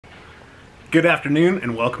Good afternoon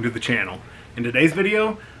and welcome to the channel. In today's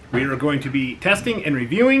video, we are going to be testing and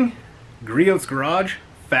reviewing Griot's Garage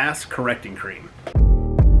Fast Correcting Cream.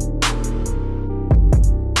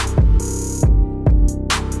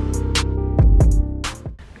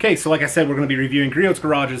 Okay, so like I said, we're going to be reviewing Griot's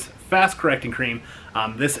Garage's Fast Correcting Cream.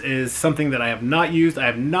 This is something that I have not used. I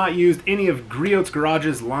have not used any of Griot's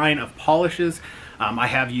Garage's line of polishes. I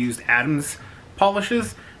have used Adam's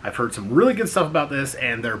polishes. I've heard some really good stuff about this,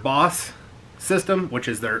 and their Boss system, which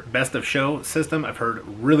is their best of show system. I've heard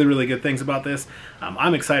really good things about this.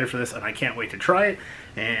 I'm excited for this and I can't wait to try it.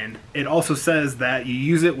 And it also says that you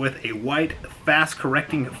use it with a white fast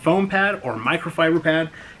correcting foam pad or microfiber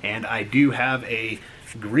pad, and I do have a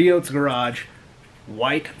Griot's Garage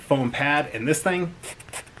white foam pad, and this thing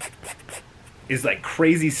is like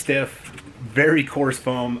crazy stiff, very coarse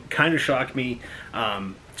foam. Kind of shocked me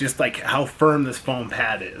just like how firm this foam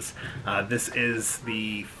pad is. This is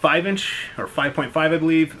the 5-inch or 5.5 I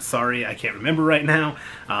believe. Sorry, I can't remember right now,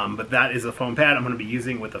 but that is a foam pad I'm going to be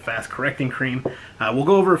using with the Fast Correcting Cream. We'll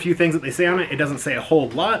go over a few things that they say on it. It doesn't say a whole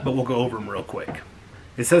lot, but we'll go over them real quick.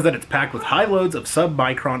 It says that it's packed with high loads of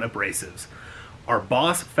sub-micron abrasives. Our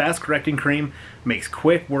Boss Fast Correcting Cream makes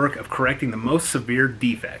quick work of correcting the most severe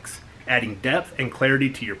defects, adding depth and clarity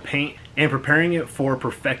to your paint and preparing it for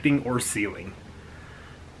perfecting or sealing.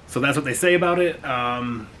 So that's what they say about it.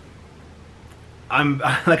 Like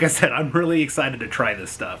I said, I'm really excited to try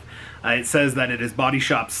this stuff. It says that it is body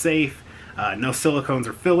shop safe, no silicones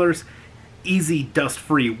or fillers, easy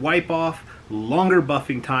dust-free wipe off, longer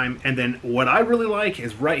buffing time, and then what I really like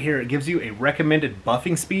is right here, it gives you a recommended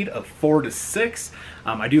buffing speed of 4 to 6.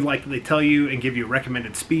 I do like that they tell you and give you a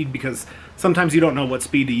recommended speed, because sometimes you don't know what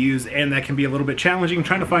speed to use, and that can be a little bit challenging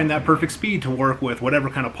trying to find that perfect speed to work with whatever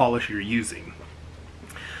kind of polish you're using.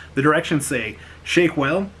 The directions say, shake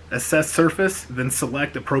well, assess surface, then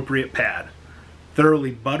select appropriate pad.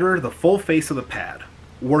 Thoroughly butter the full face of the pad.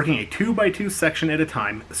 Working a 2x2 section at a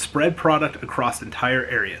time, spread product across entire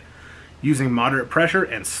area. Using moderate pressure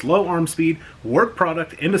and slow arm speed, work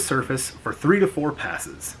product into surface for 3 to 4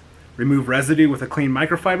 passes. Remove residue with a clean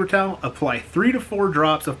microfiber towel. Apply 3 to 4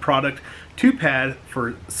 drops of product to pad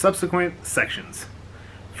for subsequent sections.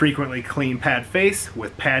 Frequently clean pad face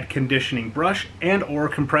with pad conditioning brush and or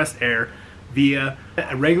compressed air via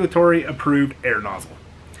a regulatory approved air nozzle.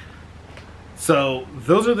 So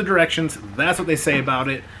those are the directions. That's what they say about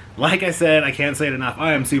it. Like I said, I can't say it enough.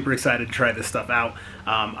 I am super excited to try this stuff out.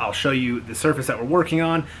 I'll show you the surface that we're working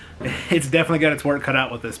on. It's definitely got its work cut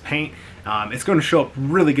out with this paint. It's going to show up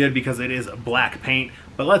really good because it is black paint.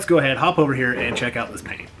 But let's go ahead, hop over here and check out this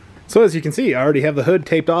paint. So as you can see, I already have the hood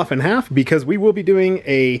taped off in half because we will be doing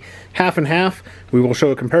a half and half. We will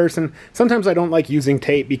show a comparison. Sometimes I don't like using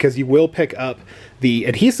tape because you will pick up the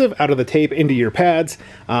adhesive out of the tape into your pads,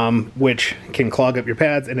 which can clog up your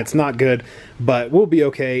pads, and it's not good, but we'll be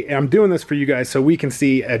okay. And I'm doing this for you guys so we can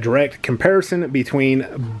see a direct comparison between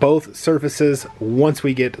both surfaces once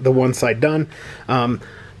we get the one side done.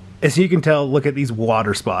 As you can tell, look at these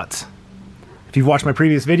water spots. If you've watched my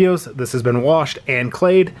previous videos, this has been washed and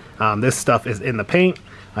clayed. This stuff is in the paint.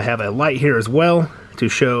 I have a light here as well to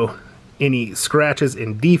show any scratches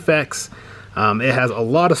and defects. It has a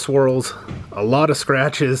lot of swirls, a lot of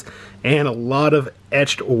scratches, and a lot of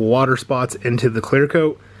etched water spots into the clear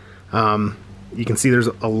coat. You can see there's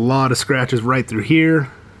a lot of scratches right through here.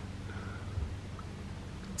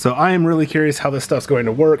 So I am really curious how this stuff's going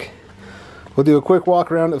to work. We'll do a quick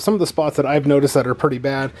walk around of some of the spots that I've noticed that are pretty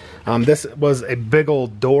bad. This was a big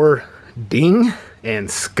old door ding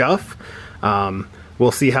and scuff.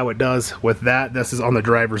 We'll see how it does with that. This is on the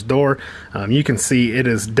driver's door. You can see it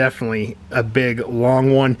is definitely a big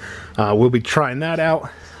long one. We'll be trying that out.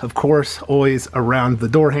 Of course, always around the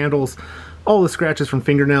door handles. All the scratches from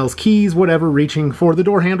fingernails, keys, whatever, reaching for the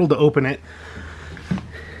door handle to open it.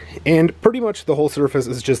 And pretty much the whole surface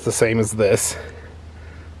is just the same as this.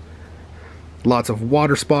 Lots of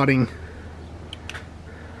water spotting.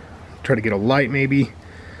 Try to get a light maybe.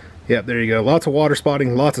 Yep, there you go. Lots of water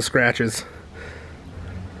spotting, lots of scratches.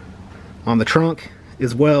 On the trunk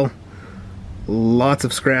as well, lots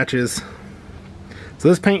of scratches. So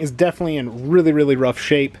this paint is definitely in really rough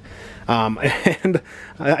shape. And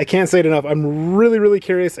I can't say it enough. I'm really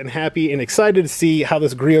curious and happy and excited to see how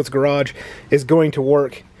this Griot's Garage is going to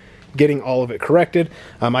work, getting all of it corrected.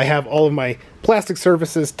 I have all of my plastic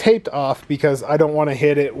surfaces taped off because I don't want to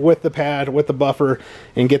hit it with the pad, with the buffer,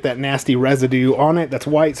 and get that nasty residue on it that's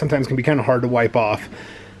white. Sometimes can be kind of hard to wipe off.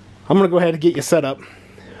 I'm going to go ahead and get you set up.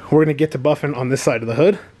 We're going to get to buffing on this side of the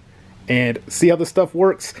hood and see how this stuff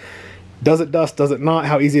works. Does it dust? Does it not?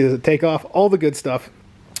 How easy does it take off? All the good stuff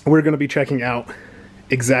we're going to be checking out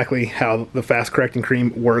exactly how the fast correcting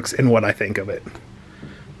cream works and what I think of it.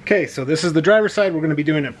 Okay, so this is the driver's side. We're going to be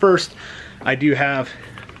doing it first. I do have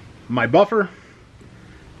my buffer,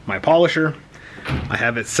 my polisher. I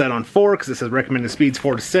have it set on 4 because it says recommended speeds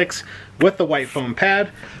 4 to 6 with the white foam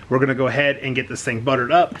pad. We're going to go ahead and get this thing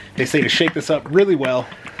buttered up. They say to shake this up really well.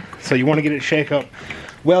 So you want to get it shake up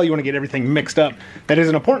well, you want to get everything mixed up. That is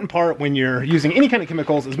an important part when you're using any kind of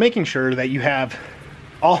chemicals, is making sure that you have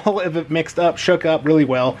all of it mixed up, shook up really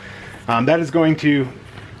well. That is going to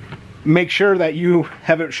make sure that you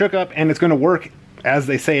have it shook up and it's going to work as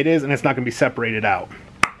they say it is, and it's not going to be separated out.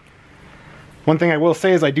 One thing I will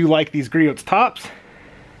say is I do like these Griot's tops.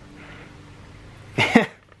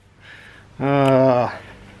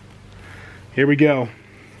 Here we go.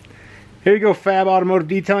 Here you go, Fab Automotive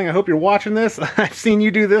Detailing. I hope you're watching this. I've seen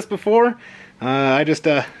you do this before. I just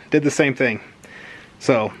did the same thing.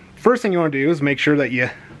 So, first thing you want to do is make sure that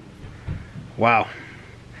you,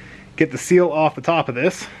 get the seal off the top of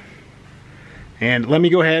this. And let me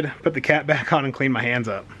go ahead, put the cap back on and clean my hands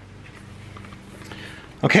up.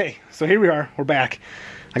 Okay, so here we are, we're back.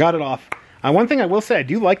 I got it off. One thing I will say, I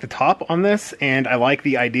do like the top on this, and I like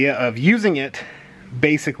the idea of using it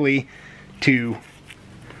basically to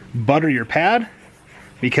butter your pad,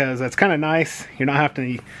 because that's kind of nice. You're not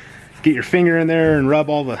having to get your finger in there and rub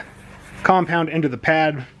all the compound into the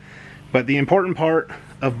pad. But the important part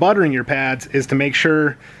of buttering your pads is to make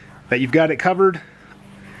sure that you've got it covered.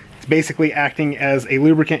 It's basically acting as a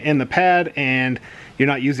lubricant in the pad, and you're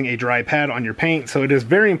not using a dry pad on your paint. So it is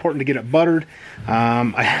very important to get it buttered.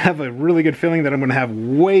 I have a really good feeling that I'm going to have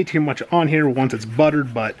way too much on here once it's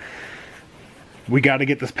buttered, but we got to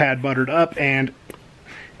get this pad buttered up, and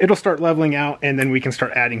it'll start leveling out, and then we can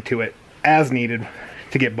start adding to it as needed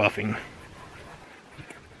to get buffing.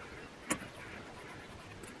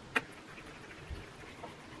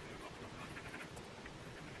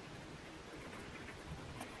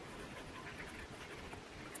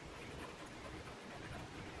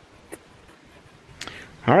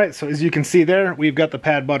 Alright, so as you can see there, we've got the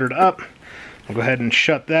pad buttered up. I'll go ahead and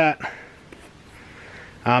shut that.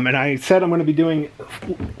 And I said I'm going to be doing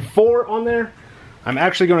 4 on there. I'm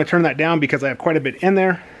actually going to turn that down because I have quite a bit in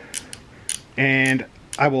there. And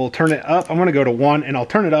I will turn it up. I'm going to go to 1, and I'll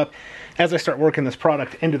turn it up as I start working this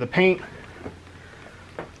product into the paint.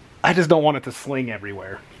 I just don't want it to sling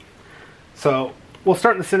everywhere. So we'll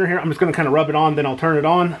start in the center here. I'm just going to kind of rub it on, then I'll turn it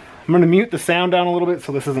on. I'm going to mute the sound down a little bit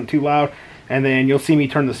so this isn't too loud. And then you'll see me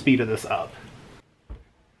turn the speed of this up.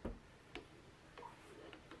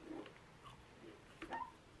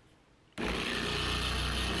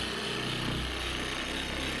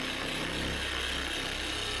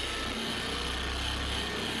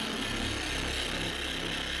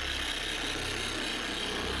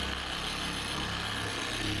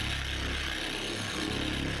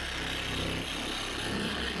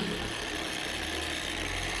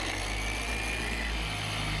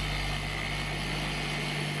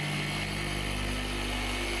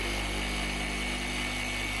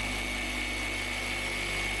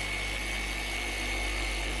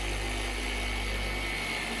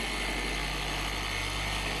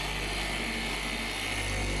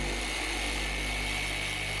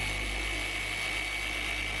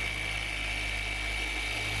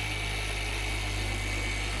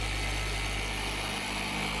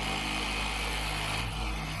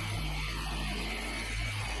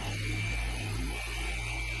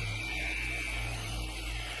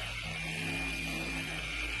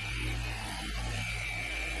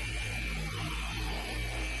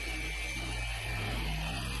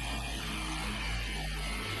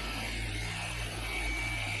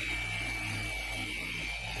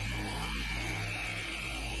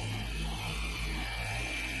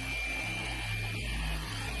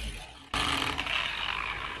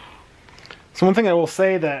 So one thing I will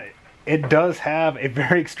say, that it does have a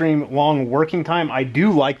very extreme long working time. I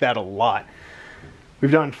do like that a lot.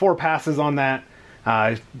 We've done 4 passes on that.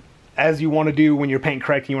 As you want to do when you're paint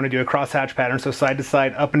correcting, you want to do a crosshatch pattern, so side to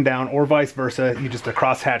side, up and down, or vice versa. You just a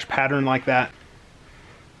crosshatch pattern like that.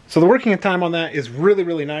 So the working time on that is really,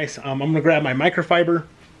 really nice. I'm going to grab my microfiber,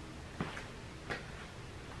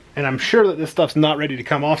 and I'm sure that this stuff's not ready to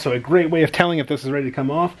come off. So a great way of telling if this is ready to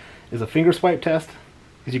come off is a finger swipe test.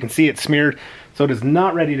 As you can see, it's smeared, so it is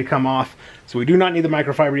not ready to come off. So we do not need the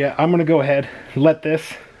microfiber yet. I'm going to go ahead, let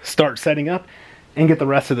this start setting up, and get the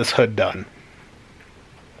rest of this hood done.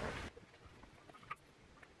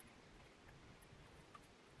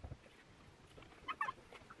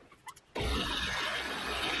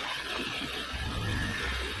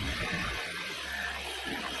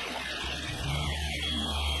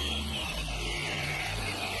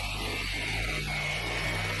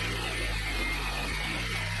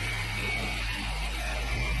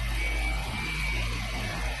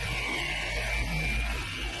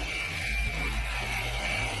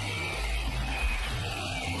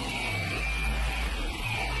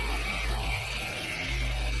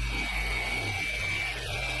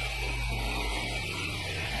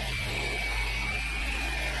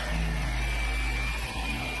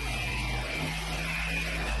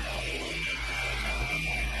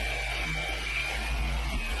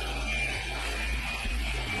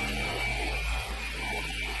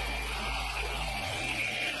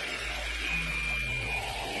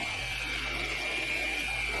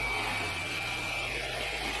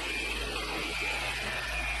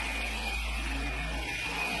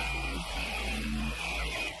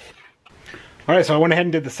 All right, so I went ahead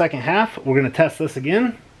and did the second half. We're gonna test this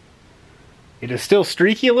again. It is still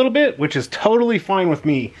streaky a little bit, which is totally fine with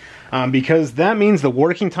me, because that means the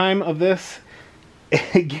working time of this,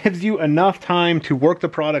 it gives you enough time to work the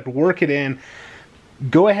product, work it in.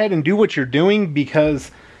 Go ahead and do what you're doing,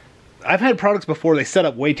 because I've had products before, they set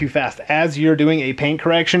up way too fast. As you're doing a paint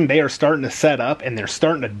correction, they are starting to set up and they're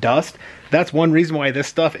starting to dust. That's one reason why this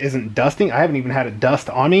stuff isn't dusting. I haven't even had it dust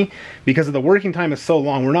on me because of the working time is so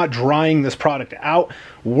long. We're not drying this product out,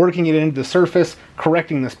 working it into the surface,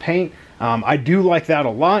 correcting this paint. I do like that a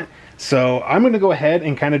lot. So I'm going to go ahead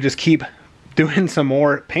and kind of just keep doing some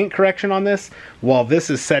more paint correction on this while this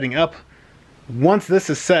is setting up. Once this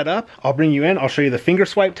is set up, I'll bring you in, I'll show you the finger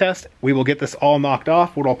swipe test. We will get this all knocked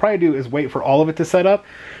off. What I'll probably do is wait for all of it to set up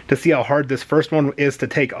to see how hard this first one is to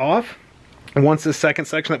take off. And once this second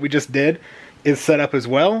section that we just did is set up as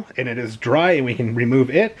well, and it is dry and we can remove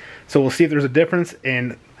it. So we'll see if there's a difference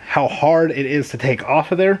in how hard it is to take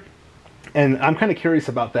off of there. And I'm kind of curious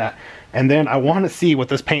about that. And then I want to see what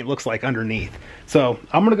this paint looks like underneath. So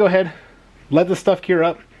I'm going to go ahead, let this stuff cure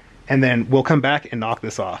up, and then we'll come back and knock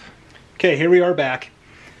this off. Okay, here we are back.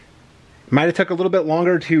 Might have took a little bit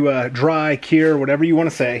longer to dry, cure, whatever you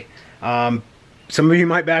want to say. Some of you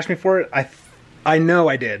might bash me for it. I know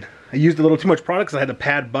I did. I used a little too much product because I had the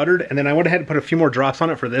pad buttered, and then I went ahead and put a few more drops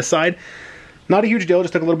on it for this side. Not a huge deal,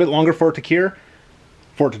 just took a little bit longer for it to cure,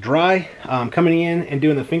 for it to dry. Coming in and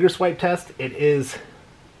doing the finger swipe test, it is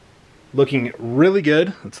looking really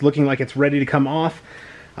good. It's looking like it's ready to come off.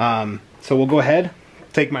 So we'll go ahead,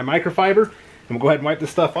 take my microfiber, and we'll go ahead and wipe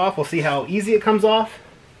this stuff off. We'll see how easy it comes off.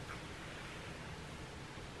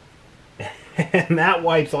 And that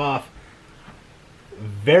wipes off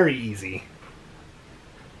very easy.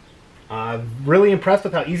 Really impressed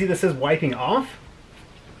with how easy this is wiping off.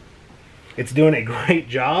 It's doing a great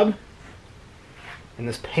job. And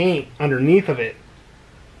this paint underneath of it,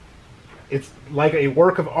 it's like a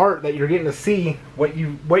work of art that you're getting to see what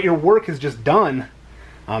your work has just done.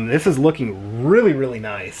 This is looking really, really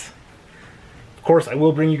nice. Of course, I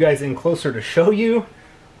will bring you guys in closer to show you.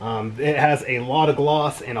 It has a lot of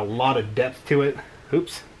gloss and a lot of depth to it.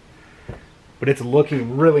 Oops. But it's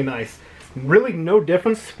looking really nice. Really no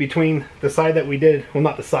difference between the side that we did, well,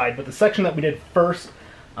 not the side, but the section that we did first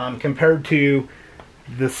compared to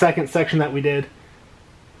the second section that we did.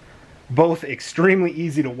 Both extremely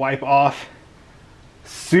easy to wipe off.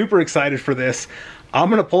 Super excited for this. I'm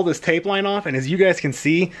going to pull this tape line off, and as you guys can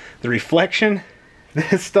see, the reflection,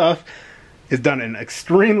 this stuff has done an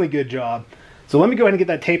extremely good job. So let me go ahead and get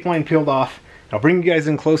that tape line peeled off. I'll bring you guys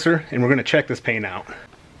in closer, and we're going to check this paint out.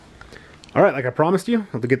 All right, like I promised you, I'll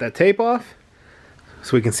have to get that tape off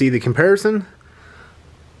so we can see the comparison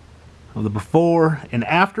of the before and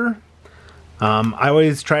after. I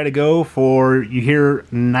always try to go for, you hear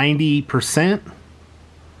 90%,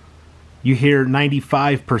 you hear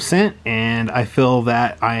 95%, and I feel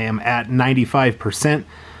that I am at 95%.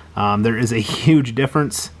 There is a huge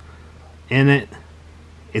difference in it.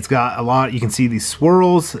 It's got a lot, you can see these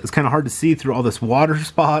swirls. It's kind of hard to see through all this water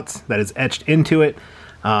spots that is etched into it.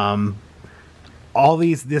 All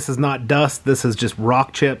these, this is not dust, this is just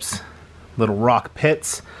rock chips, little rock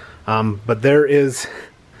pits. But there is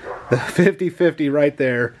the 50-50 right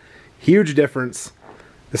there. Huge difference.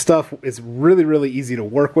 The stuff is really, really easy to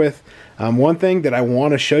work with. One thing that I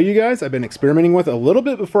want to show you guys, I've been experimenting with a little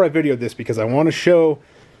bit before I videoed this because I want to show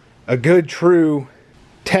a good, true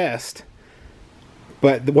test.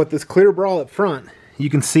 But what this clear bra up front, you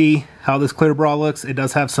can see how this clear bra looks. It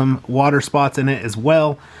does have some water spots in it as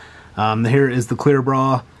well. Here is the clear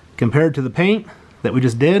bra compared to the paint that we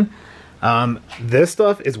just did. This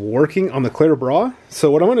stuff is working on the clear bra. So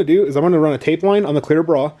what I'm going to do is I'm going to run a tape line on the clear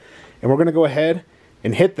bra, and we're going to go ahead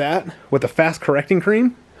and hit that with a fast correcting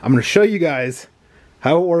cream. I'm going to show you guys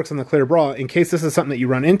how it works on the clear bra in case this is something that you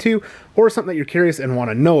run into or something that you're curious and want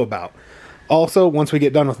to know about. Also, once we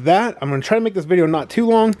get done with that, I'm going to try to make this video not too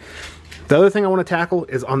long. The other thing I want to tackle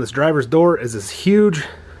is on this driver's door is this huge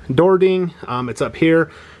door ding. It's up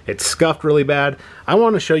here. It's scuffed really bad. I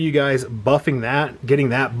want to show you guys buffing that, getting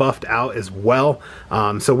that buffed out as well.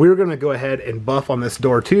 So we're going to go ahead and buff on this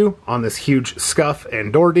door too, on this huge scuff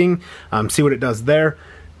and door ding, see what it does there.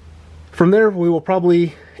 From there, we will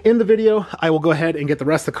probably end the video. I will go ahead and get the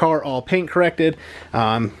rest of the car all paint corrected.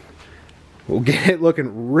 We'll get it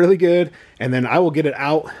looking really good, and then I will get it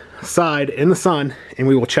outside in the sun and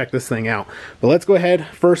we will check this thing out. But let's go ahead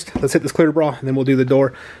first, let's hit this clear bra and then we'll do the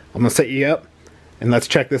door. I'm gonna set you up and let's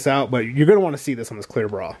check this out, but you're gonna want to see this on this clear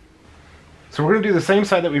bra. So we're gonna do the same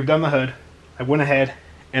side that we've done the hood. I went ahead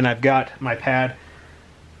and I've got my pad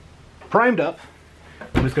primed up.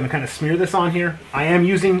 I'm just going to kind of smear this on here. I am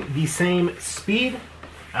using the same speed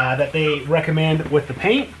that they recommend with the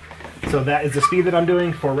paint. So that is the speed that I'm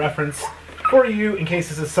doing for reference for you in case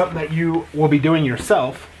this is something that you will be doing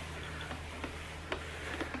yourself.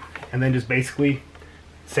 And then just basically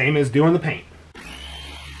same as doing the paint.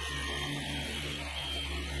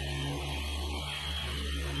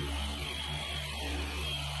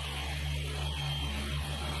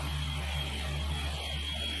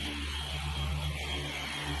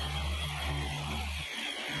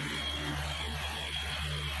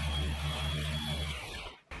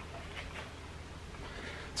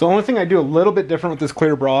 So the only thing I do a little bit different with this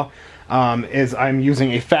clear bra is I'm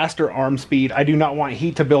using a faster arm speed. I do not want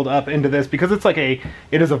heat to build up into this because it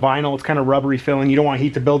is a vinyl. It's kind of rubbery feeling. You don't want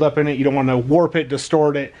heat to build up in it. You don't want to warp it,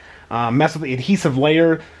 distort it, mess with the adhesive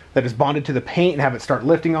layer that is bonded to the paint and have it start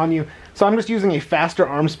lifting on you. So I'm just using a faster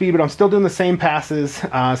arm speed, but I'm still doing the same passes,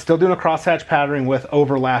 still doing a crosshatch patterning with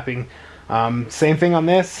overlapping. Same thing on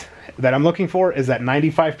this that I'm looking for is that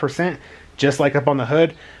 95%. Just like up on the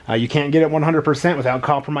hood, you can't get it 100% without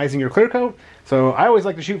compromising your clear coat. So I always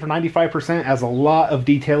like to shoot for 95%, as a lot of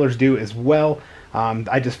detailers do as well.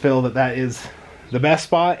 I just feel that that is the best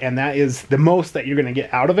spot, and that is the most that you're going to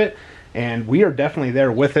get out of it. And we are definitely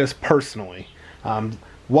there with this personally.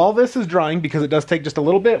 While this is drying, because it does take just a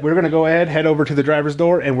little bit, we're going to go ahead, head over to the driver's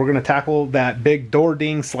door, and we're going to tackle that big door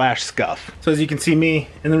ding slash scuff. So as you can see me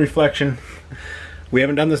in the reflection, we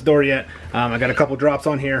haven't done this door yet. I got a couple drops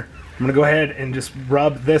on here. I'm going to go ahead and just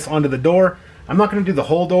rub this onto the door. I'm not going to do the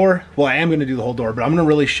whole door. Well, I am going to do the whole door, but I'm going to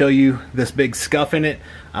really show you this big scuff in it.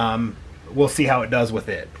 We'll see how it does with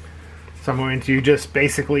it. So I'm going to just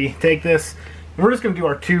basically take this, and we're just going to do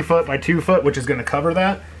our 2 foot by 2 foot, which is going to cover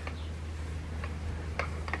that.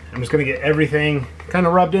 I'm just going to get everything kind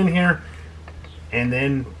of rubbed in here, and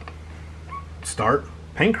then start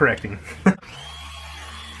paint correcting.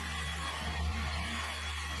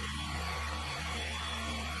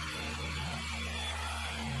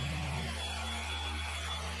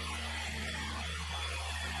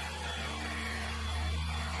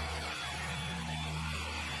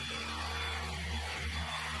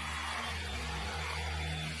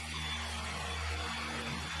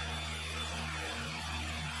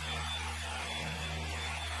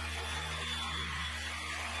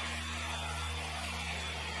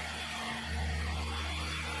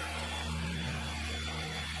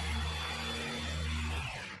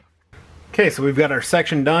 Okay, so we've got our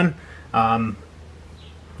section done.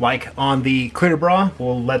 Like on the clear bra,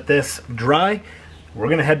 we'll let this dry. We're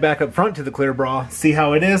gonna head back up front to the clear bra, see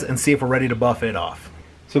how it is, and see if we're ready to buff it off.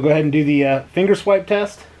 So go ahead and do the finger swipe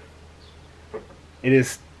test. It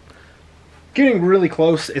is getting really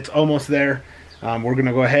close. It's almost there. We're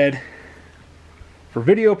gonna go ahead, for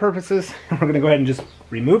video purposes, we're gonna go ahead and just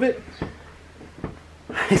remove it.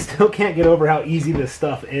 I still can't get over how easy this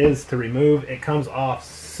stuff is to remove. It comes off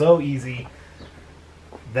so easy.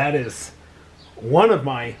 That is one of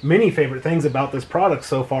my many favorite things about this product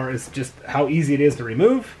so far, is just how easy it is to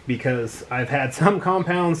remove, because I've had some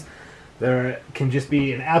compounds that can just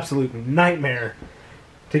be an absolute nightmare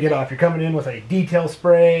to get off. You're coming in with a detail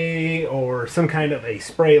spray or some kind of a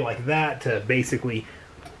spray like that to basically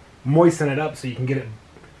moisten it up so you can get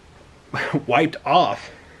it wiped off,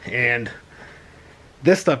 and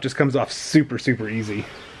this stuff just comes off super easy.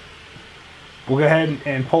 We'll go ahead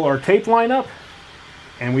and pull our tape line up,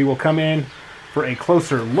 and we will come in for a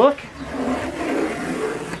closer look.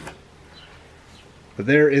 But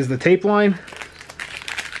there is the tape line,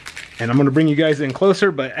 and I'm going to bring you guys in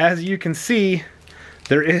closer, but as you can see,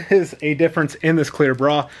 there is a difference in this clear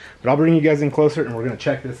bra, but I'll bring you guys in closer and we're going to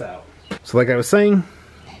check this out. So like I was saying,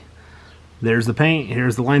 there's the paint,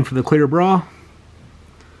 here's the line for the clear bra,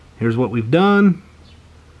 here's what we've done,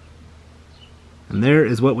 and there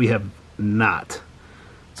is what we have not.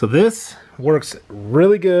 So this works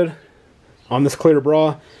really good on this clear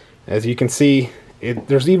bra. As you can see,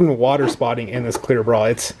 there's even water spotting in this clear bra.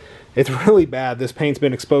 It's really bad. This paint's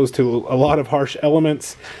been exposed to a lot of harsh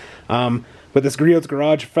elements. But this Griot's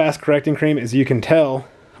Garage Fast Correcting Cream, as you can tell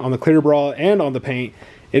on the clear bra and on the paint,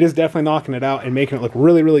 it is definitely knocking it out and making it look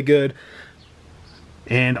really good.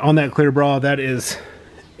 And on that clear bra, that is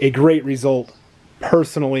a great result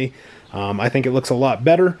personally. I think it looks a lot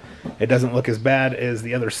better. It doesn't look as bad as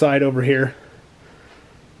the other side over here.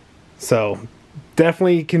 So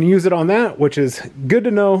definitely can use it on that, which is good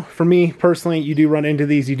to know for me personally. You do run into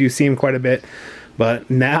these, you do see them quite a bit. But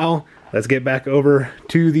now let's get back over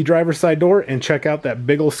to the driver's side door and check out that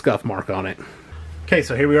big old scuff mark on it. Okay,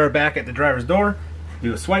 so here we are back at the driver's door.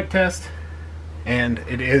 Do a swipe test, and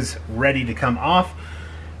it is ready to come off.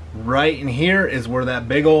 Right in here is where that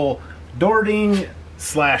big old door ding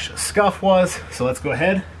slash scuff was. So let's go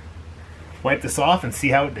ahead, wipe this off and see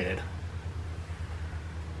how it did.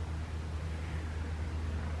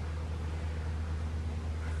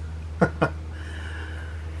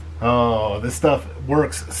 Oh, this stuff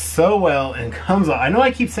works so well and comes off. I know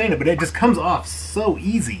I keep saying it, but it just comes off so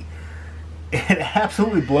easy. It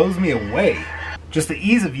absolutely blows me away. Just the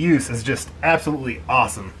ease of use is just absolutely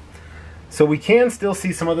awesome. So we can still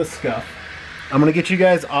see some of the scuff. I'm gonna get you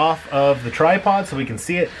guys off of the tripod so we can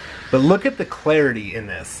see it, but look at the clarity in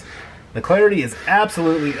this. The clarity is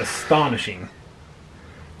absolutely astonishing.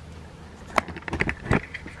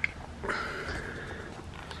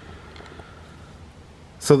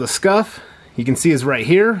 So the scuff, you can see, is right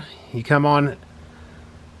here. You come on,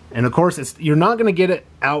 and of course, you're not going to get it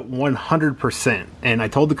out 100%. And I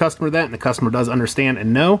told the customer that, and the customer does understand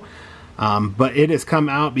and know. But it has come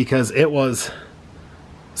out because it was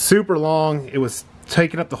super long. It was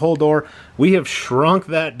taking up the whole door. We have shrunk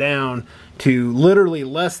that down to literally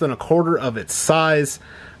less than a quarter of its size.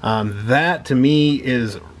 That to me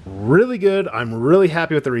is really good. I'm really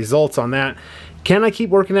happy with the results on that. Can I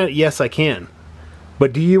keep working at it? Yes, I can.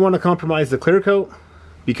 But do you want to compromise the clear coat?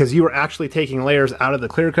 Because you are actually taking layers out of the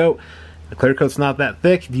clear coat. The clear coat's not that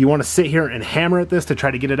thick. Do you want to sit here and hammer at this to try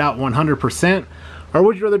to get it out 100%? Or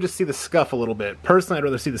would you rather just see the scuff a little bit? Personally, I'd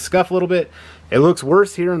rather see the scuff a little bit. It looks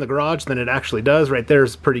worse here in the garage than it actually does. Right there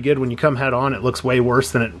is pretty good. When you come head on, it looks way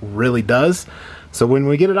worse than it really does. So when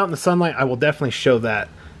we get it out in the sunlight, I will definitely show that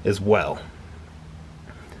as well.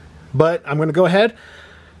 But I'm going to go ahead.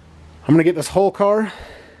 I'm going to get this whole car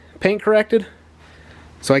paint corrected,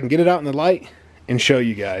 so I can get it out in the light and show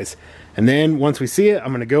you guys. And then once we see it, I'm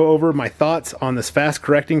going to go over my thoughts on this fast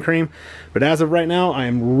correcting cream. But as of right now, I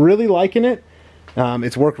am really liking it.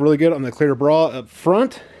 It's worked really good on the clear bra up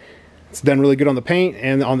front. It's done really good on the paint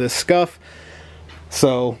and on this scuff.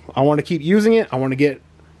 So I want to keep using it. I want to get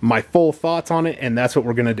my full thoughts on it, and that's what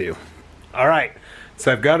we're going to do. All right,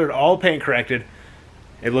 so I've got it all paint corrected.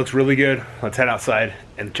 It looks really good. Let's head outside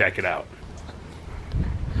and check it out.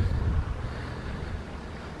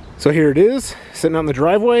 So here it is, sitting out in the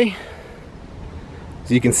driveway.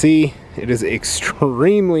 As you can see, it is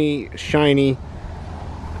extremely shiny.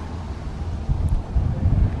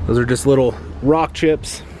 Those are just little rock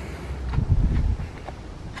chips.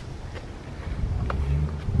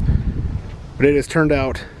 But it has turned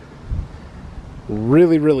out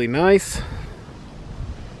really, really nice.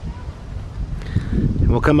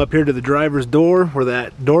 And we'll come up here to the driver's door where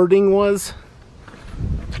that door ding was.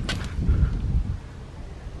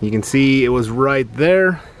 You can see it was right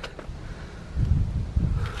there.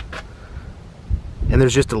 And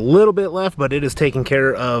there's just a little bit left, but it is taking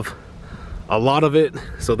care of a lot of it.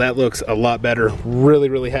 So that looks a lot better. Really,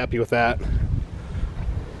 really happy with that.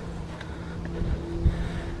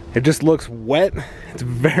 It just looks wet. It's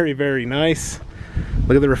very, very nice.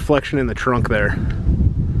 Look at the reflection in the trunk there.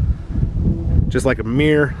 Just like a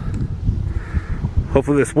mirror.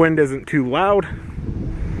 Hopefully this wind isn't too loud.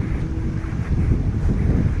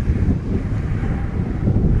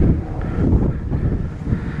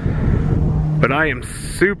 But I am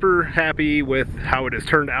super happy with how it has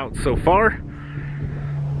turned out so far.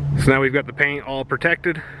 So now we've got the paint all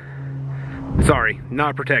protected. Sorry,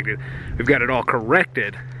 not protected. We've got it all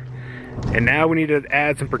corrected. And now we need to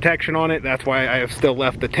add some protection on it. That's why I have still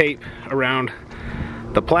left the tape around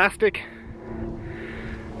the plastic.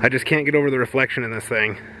 I just can't get over the reflection in this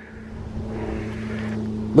thing.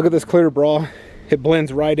 Look at this clear bra. It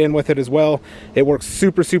blends right in with it as well. It works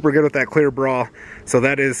super, super good with that clear bra. So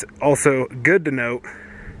that is also good to note.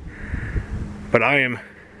 But I am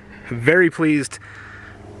very pleased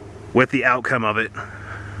with the outcome of it.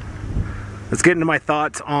 Let's get into my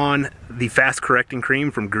thoughts on the fast correcting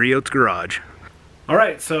cream from Griot's Garage. All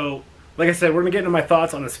right, so like I said, we're gonna get into my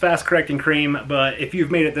thoughts on this fast correcting cream, but if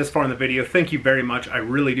you've made it this far in the video, thank you very much. I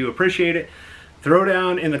really do appreciate it. Throw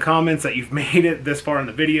down in the comments that you've made it this far in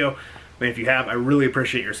the video. And if you have, I really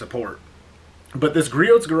appreciate your support. But this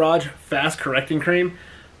Griot's Garage fast correcting cream,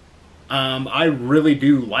 I really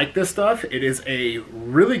do like this stuff. It is a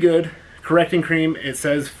really good correcting cream. It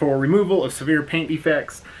says for removal of severe paint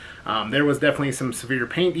defects. There was definitely some severe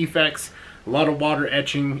paint defects, a lot of water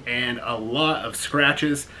etching, and a lot of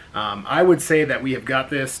scratches. I would say that we have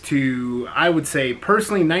got this to, I would say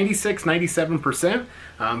personally 96, 97%.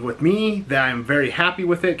 With me, that I'm very happy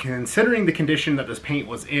with it considering the condition that this paint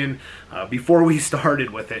was in before we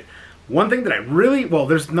started with it. One thing that I really, well,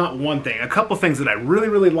 there's not one thing, a couple things that I really,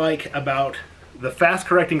 really like about the fast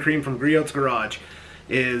correcting cream from Griot's Garage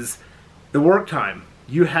is the work time.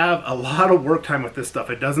 You have a lot of work time with this stuff.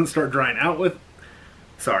 It doesn't start drying out with,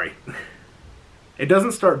 sorry. it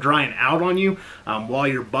doesn't start drying out on you while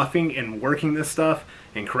you're buffing and working this stuff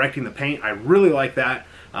and correcting the paint. I really like that.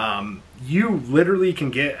 You literally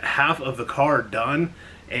can get half of the car done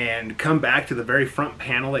and come back to the very front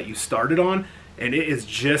panel that you started on, and it is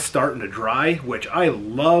just starting to dry, which I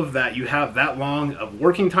love that you have that long of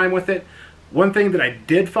working time with it. One thing that I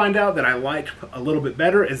did find out that I liked a little bit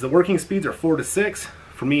better is the working speeds are 4 to 6.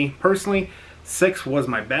 For me personally, 6 was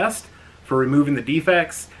my best for removing the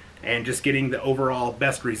defects and just getting the overall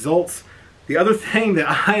best results. The other thing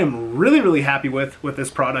that I am really happy with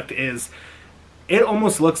this product is it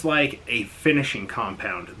almost looks like a finishing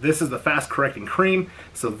compound. This is the fast correcting cream,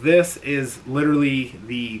 so this is literally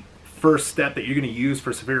the first step that you're going to use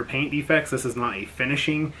for severe paint defects. This is not a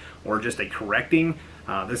finishing or just a correcting.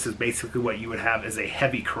 This is basically what you would have as a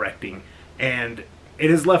heavy correcting, and it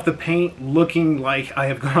has left the paint looking like I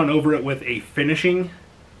have gone over it with a finishing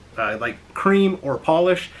like cream or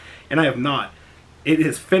polish, and I have not. It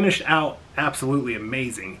is finished out absolutely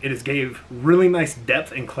amazing. It has gave really nice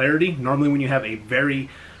depth and clarity. Normally when you have a very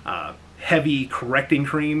heavy correcting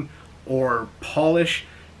cream or polish,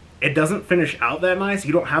 it doesn't finish out that nice.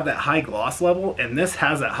 You don't have that high gloss level, and this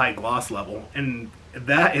has that high gloss level, and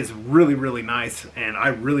that is really nice, and I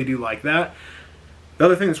really do like that. The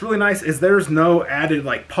other thing that's really nice is there's no added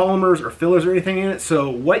like polymers or fillers or anything in it, so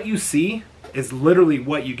what you see is literally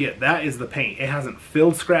what you get. That is the paint. It hasn't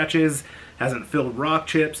filled scratches, hasn't filled rock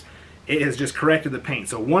chips. It has just corrected the paint.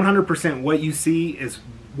 So 100% what you see is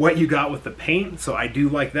what you got with the paint. So I do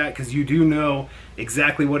like that because you do know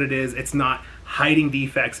exactly what it is. It's not hiding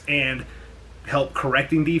defects and help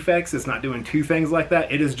correcting defects. It's not doing two things like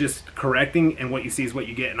that. It is just correcting, and what you see is what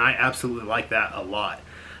you get, and I absolutely like that a lot.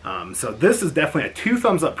 So this is definitely a 2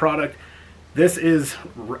 thumbs up product. This is,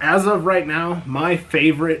 as of right now, my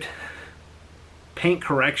favorite paint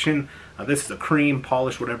correction. This is a cream,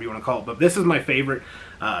 polish, whatever you want to call it, but this is my favorite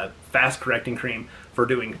fast correcting cream for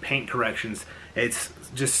doing paint corrections. It's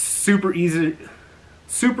just super easy,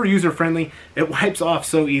 super user friendly. It wipes off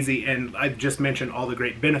so easy, and I've just mentioned all the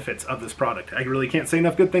great benefits of this product. I really can't say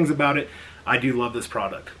enough good things about it. I do love this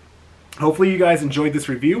product. Hopefully you guys enjoyed this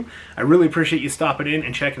review. I really appreciate you stopping in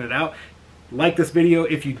and checking it out. Like this video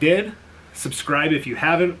if you did. Subscribe if you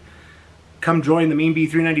haven't. Come join the MeanBee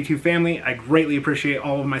 392 family. I greatly appreciate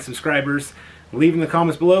all of my subscribers. Leave in the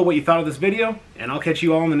comments below what you thought of this video, and I'll catch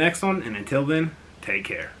you all in the next one. And until then, take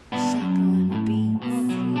care.